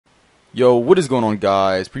Yo, what is going on,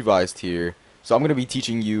 guys? Prevised here. So I'm gonna be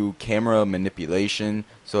teaching you camera manipulation,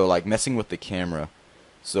 so like messing with the camera.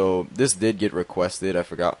 So this did get requested, I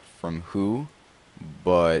forgot from who,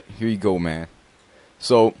 but here you go, man.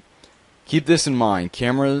 So keep this in mind.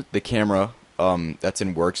 The camera that's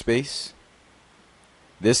in workspace.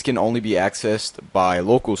 This can only be accessed by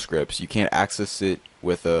local scripts. You can't access it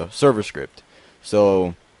with a server script.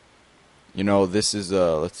 So, this is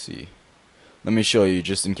let's see. Let me show you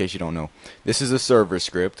just in case you don't know. This is a server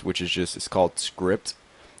script, which is it's called script,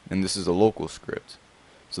 and this is a local script.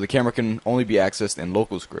 So the camera can only be accessed in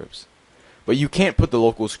local scripts. But you can't put the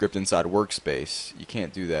local script inside workspace. You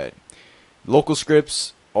can't do that. Local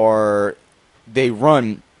scripts they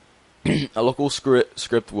run, a local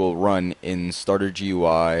script will run in Starter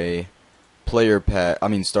GUI,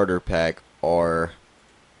 Starter Pack, or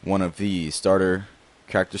one of these, Starter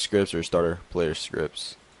Character Scripts or Starter Player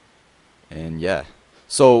Scripts. And yeah,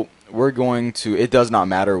 so it does not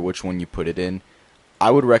matter which one you put it in. I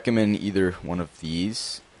would recommend either one of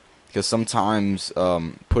these, because sometimes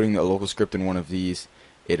putting a local script in one of these,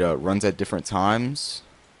 it runs at different times.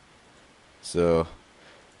 So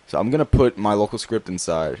I'm going to put my local script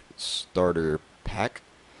inside Starter Pack,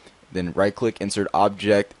 then right click, insert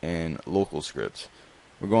object, and local script.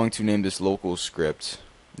 We're going to name this local script.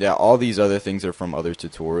 Yeah, all these other things are from other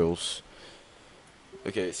tutorials.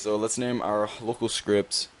 Okay, so let's name our local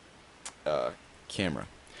script camera.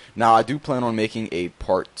 Now, I do plan on making a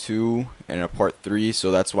part 2 and a part 3, so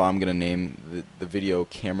that's why I'm going to name the video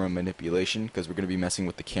camera manipulation, because we're going to be messing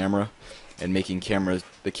with the camera and making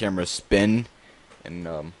the camera spin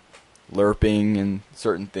and lerping and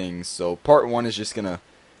certain things. So part 1 is just going to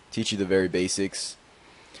teach you the very basics.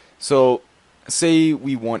 So say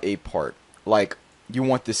we want a part, like you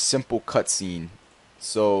want this simple cutscene.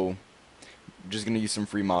 So I'm just going to use some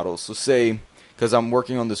free models. So say, because I'm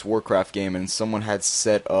working on this Warcraft game and someone had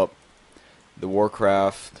set up the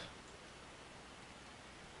Warcraft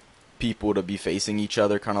people to be facing each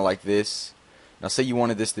other kind of like this. Now say you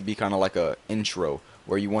wanted this to be kind of like a intro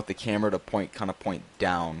where you want the camera to point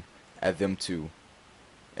down at them two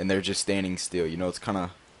and they're just standing still. It's kind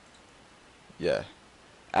of, yeah.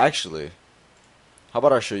 Actually, how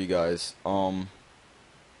about I show you guys? I'm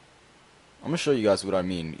going to show you guys what I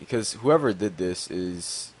mean, because whoever did this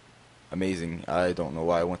is amazing. I don't know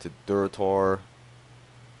why I went to Duratar.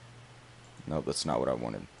 No, that's not what I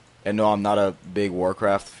wanted. And no, I'm not a big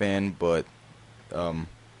Warcraft fan, but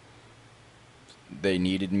they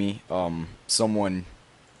needed me. One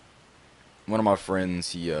of my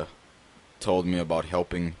friends, he told me about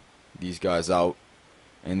helping these guys out,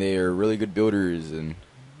 and they are really good builders, and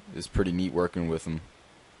it's pretty neat working with them.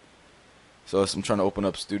 So I'm trying to open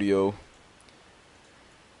up Studio.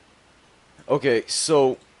 Okay,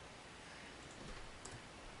 so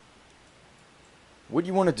what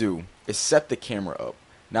you want to do is set the camera up.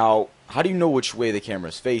 Now, how do you know which way the camera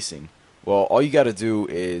is facing? Well, all you got to do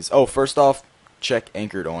is, first off, check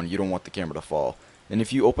anchored on. You don't want the camera to fall. Then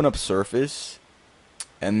if you open up surface,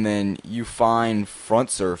 and then you find front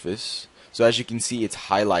surface, so as you can see, it's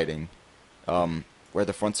highlighting where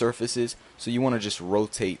the front surface is. So you want to just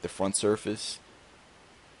rotate the front surface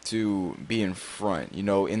to be in front,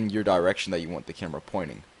 in your direction that you want the camera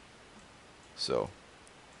pointing. So,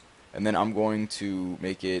 and then I'm going to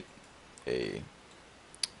make it a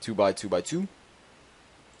 2x2x2,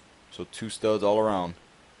 so 2 studs all around,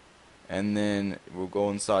 and then we'll go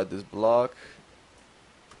inside this block,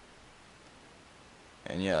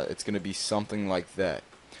 and yeah, it's gonna be something like that.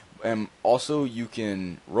 And also you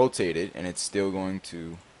can rotate it and it's still going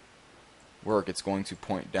to work. It's going to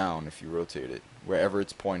point down if you rotate it wherever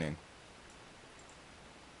it's pointing.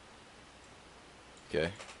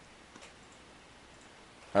 Okay.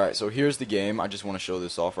 Alright, so here's the game. I just want to show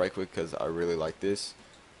this off right quick because I really like this.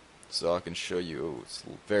 So I can show you. Oh, it's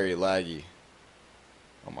very laggy.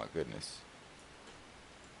 Oh my goodness.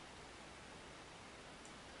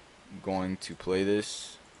 I'm going to play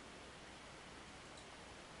this.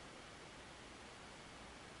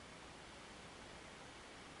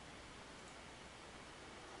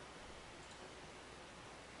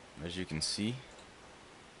 As you can see,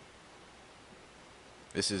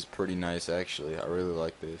 this is pretty nice actually. I really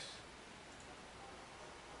like this.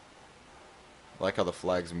 I like how the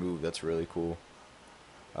flags move. That's really cool.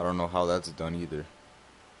 I don't know how that's done either.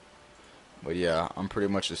 But yeah, I'm pretty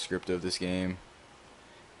much the script of this game.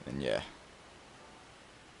 And yeah.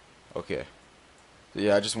 Okay. So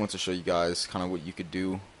yeah, I just want to show you guys kind of what you could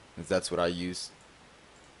do. Because that's what I used.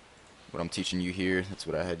 What I'm teaching you here, that's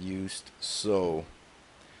what I had used. So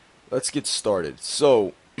let's get started.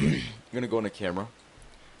 So, I'm going to go in the camera.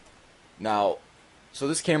 Now, So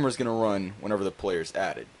this camera is going to run whenever the player is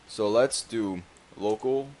added. So let's do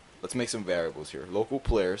local. Let's make some variables here. Local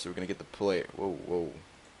player. So we're going to get the player. Whoa, whoa.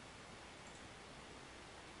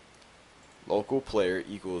 Local player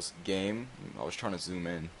equals game. I was trying to zoom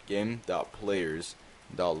in. Game dot players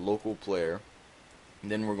dot local player. And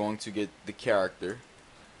then we're going to get the character.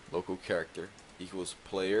 Local character equals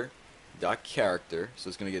player dot character. So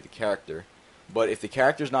it's going to get the character. But if the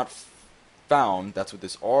character is not found, that's what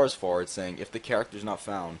this R is for. It's saying if the character is not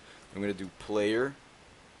found, I'm going to do player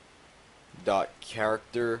dot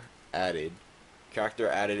character added. Character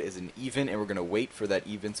added is an even, and we're going to wait for that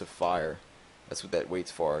even to fire. That's what that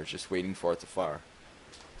waits for. It's just waiting for it to fire.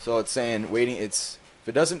 So it's saying waiting. If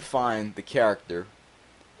it doesn't find the character,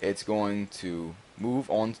 it's going to move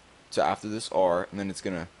on to after this R, and then it's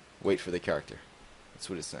going to wait for the character. That's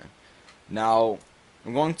what it's saying. Now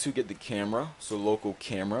I'm going to get the camera. So local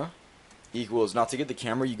camera equals, now to get the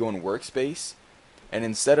camera you go in workspace, and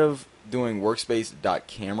instead of doing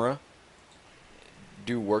workspace.camera,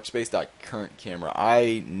 do workspace.current camera.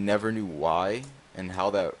 I never knew why and how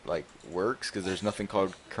that like works, because there's nothing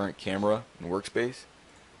called current camera in workspace,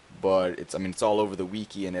 but it's all over the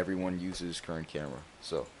wiki and everyone uses current camera.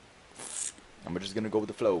 So I'm just gonna go with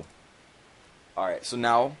the flow. Alright, so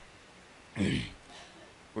now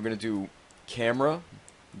we're gonna do camera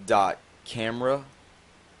dot camera.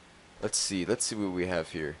 Let's see what we have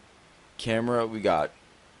here. Camera, we got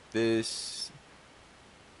this.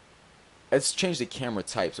 Let's change the camera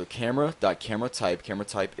type. So camera dot camera type. Camera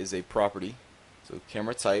type is a property. So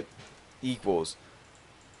camera type equals.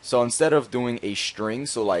 So instead of doing a string,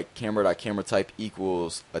 so like camera dot camera type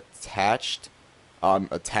equals attached,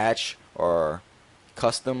 attach or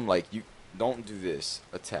custom. Like you don't do this.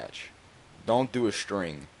 Attach. Don't do a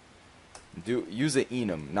string. Use an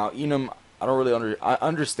enum. Now enum, I don't really I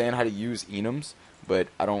understand how to use enums, but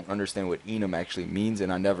I don't understand what enum actually means,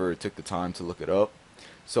 and I never took the time to look it up.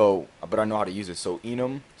 So, but I know how to use it. So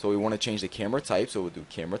enum. So we want to change the camera type. So we'll do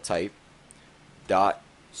camera type dot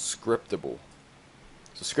scriptable.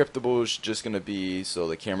 So scriptable is just gonna be, so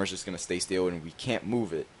the camera's just gonna stay still and we can't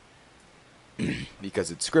move it because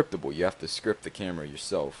it's scriptable. You have to script the camera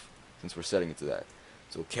yourself since we're setting it to that.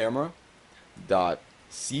 So camera dot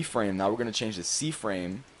C frame. Now we're gonna change the C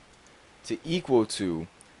frame to equal to.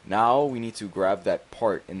 Now we need to grab that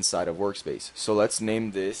part inside of workspace. So let's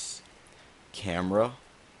name this camera.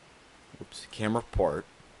 Camera part.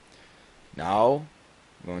 Now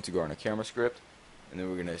I'm going to go on a camera script, and then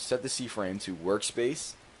we're going to set the C frame to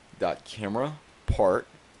workspace dot camera part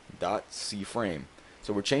dot C frame.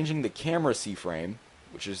 So we're changing the camera C frame,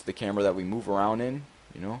 which is the camera that we move around in.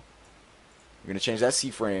 You know, we're going to change that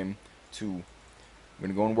C frame to. We're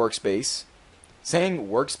going to go in workspace. Saying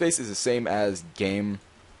workspace is the same as game.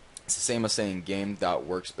 It's the same as saying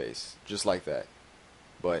game.workspace, just like that.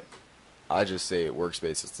 But I just say it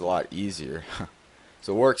workspace. It's a lot easier.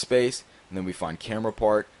 So workspace, and then we find camera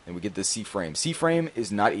part, and we get the C frame. C frame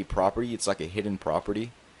is not a property. It's like a hidden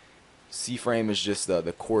property. C frame is just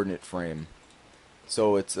the coordinate frame.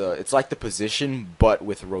 So it's like the position, but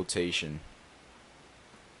with rotation.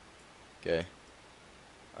 Okay.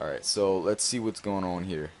 All right. So let's see what's going on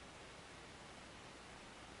here.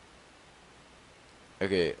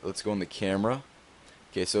 Okay, let's go in the camera.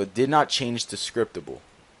 Okay, so it did not change to scriptable.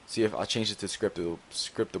 See, if I change it to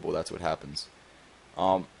scriptable, that's what happens.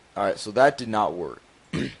 Alright, so that did not work.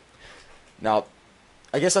 Now,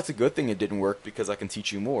 I guess that's a good thing it didn't work, because I can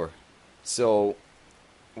teach you more. So,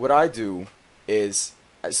 what I do is,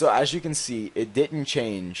 so as you can see, it didn't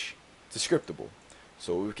change to scriptable.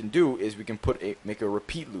 So what we can do is we can make a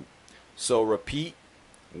repeat loop. So repeat,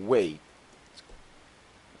 wait.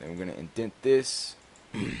 Then we're going to indent this.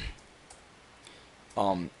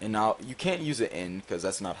 And now you can't use an end because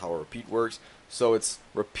that's not how a repeat works. So it's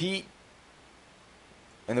repeat,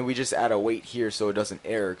 and then we just add a wait here so it doesn't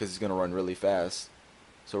error because it's gonna run really fast.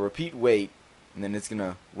 So repeat wait, and then it's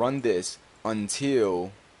gonna run this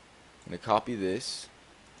until, I'm gonna copy this,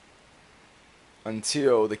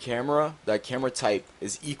 until the camera, that camera type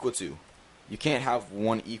is equal to. You can't have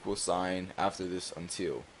one equal sign after this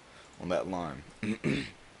until on that line.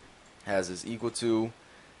 Has is equal to,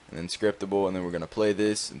 and then scriptable, and then we're going to play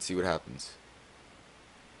this and see what happens.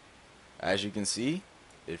 As you can see,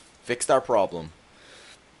 it fixed our problem.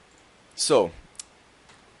 So,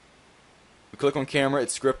 we click on camera,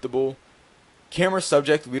 it's scriptable. Camera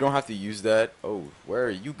subject, we don't have to use that. Oh, where are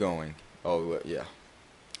you going? Oh, yeah.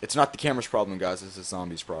 It's not the camera's problem, guys, it's the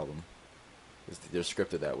zombie's problem. They're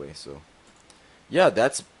scripted that way, so. Yeah,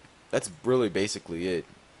 that's really basically it.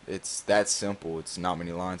 It's that simple. It's not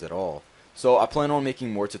many lines at all. So I plan on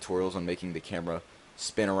making more tutorials on making the camera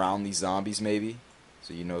spin around these zombies maybe.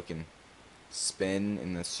 so you know it can spin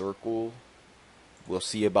in the circle. We'll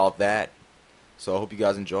see about that. So I hope you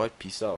guys enjoyed. Peace out.